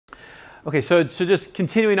Okay, so just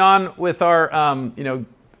continuing on with our,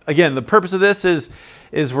 again, the purpose of this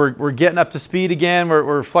is we're getting up to speed again.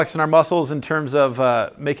 We're flexing our muscles in terms of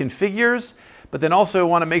making figures, but then also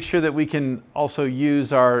want to make sure that we can also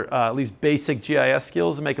use our at least basic GIS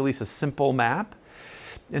skills and make at least a simple map.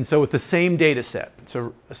 And so with the same data set.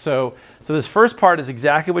 So this first part is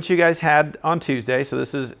exactly what you guys had on Tuesday. So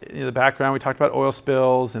this is in the background. We talked about oil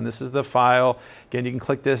spills, and this is the file. Again, you can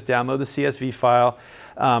click this, download the CSV file,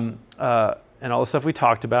 and all the stuff we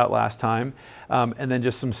talked about last time. And then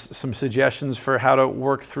just some suggestions for how to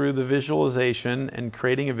work through the visualization and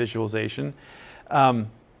creating a visualization. And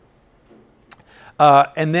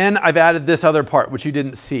then I've added this other part, which you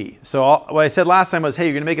didn't see. So what I said last time was, hey,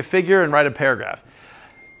 you're going to make a figure and write a paragraph.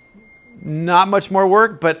 Not much more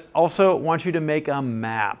work, but also want you to make a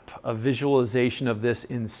map, a visualization of this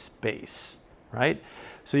in space, right?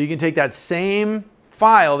 So you can take that same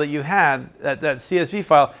file that you had, that CSV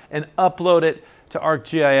file, and upload it to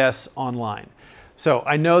ArcGIS Online. So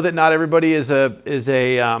I know that not everybody is a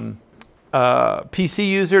PC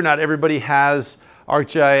user. Not everybody has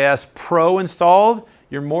ArcGIS Pro installed.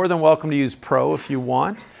 You're more than welcome to use Pro if you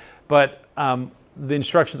want, but the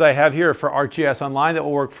instructions I have here are for ArcGIS Online that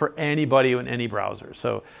will work for anybody in any browser.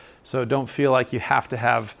 So don't feel like you have to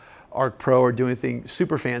have Arc Pro or do anything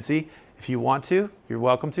super fancy. If you want to, you're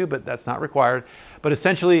welcome to, but that's not required. But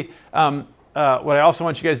essentially, what I also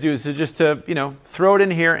want you guys to do is just to throw it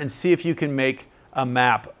in here and see if you can make a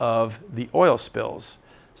map of the oil spills.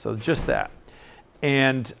 So just that.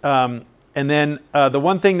 And then the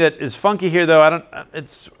one thing that is funky here, though, I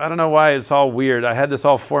don't know why it's all weird. I had this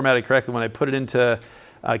all formatted correctly. When I put it into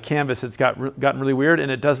Canvas, it's gotten really weird,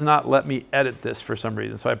 and it does not let me edit this for some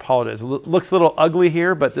reason. So I apologize. It looks a little ugly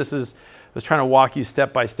here, but I was trying to walk you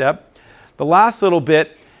step by step. The last little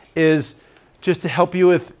bit is just to help you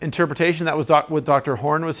with interpretation. That was what Dr.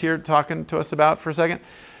 Horn was here talking to us about for a second.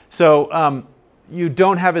 So you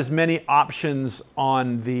don't have as many options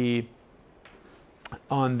on the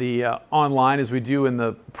online as we do in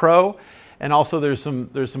the Pro, and also there's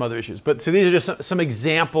some other issues. But so these are just some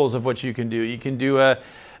examples of what you can do. You can do an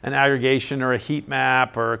aggregation or a heat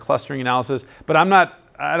map or a clustering analysis. But I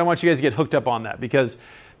don't want you guys to get hooked up on that because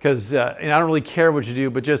and I don't really care what you do,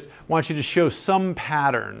 but just want you to show some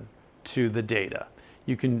pattern to the data.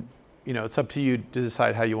 You can, it's up to you to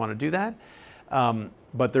decide how you want to do that.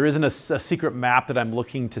 But there isn't a secret map that I'm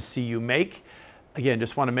looking to see you make. Again,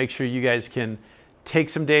 just want to make sure you guys can take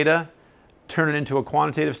some data, turn it into a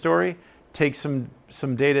quantitative story, take some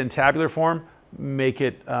data in tabular form, make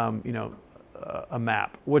it a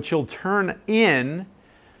map. What you'll turn in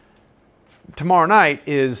tomorrow night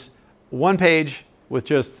is one page with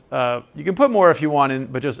just, you can put more if you want in,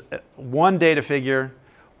 but just one data figure,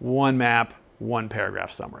 one map, one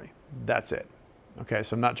paragraph summary. That's it. Okay,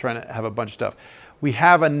 so I'm not trying to have a bunch of stuff. We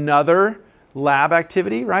have another lab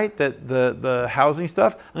activity, right? The housing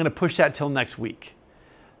stuff. I'm going to push that till next week.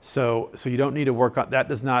 So you don't need to work on that.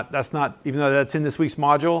 That's not, even though that's in this week's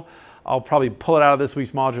module, I'll probably pull it out of this week's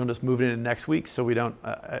module and just move it into next week. So we don't,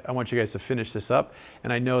 I want you guys to finish this up.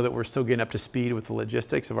 And I know that we're still getting up to speed with the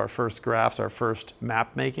logistics of our first graphs, our first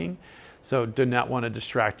map making. So do not want to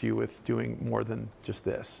distract you with doing more than just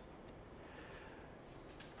this.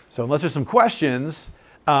 So unless there's some questions,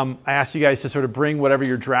 I asked you guys to sort of bring whatever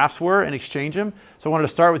your drafts were and exchange them. So I wanted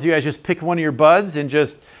to start with you guys. Just pick one of your buds and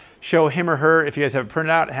just show him or her. If you guys have it printed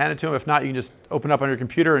out, hand it to him. If not, you can just open up on your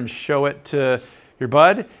computer and show it to your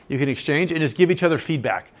bud. You can exchange and just give each other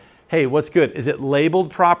feedback. Hey, what's good? Is it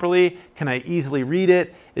labeled properly? Can I easily read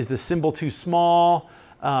it? Is the symbol too small?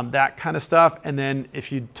 That kind of stuff. And then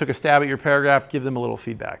if you took a stab at your paragraph, give them a little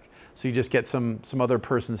feedback. So you just get some other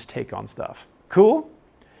person's take on stuff. Cool?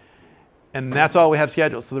 And that's all we have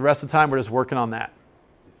scheduled. So the rest of the time, we're just working on that.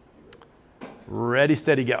 Ready,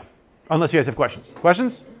 steady, go. Unless you guys have questions.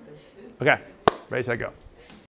 Questions? Okay. Ready, set, go.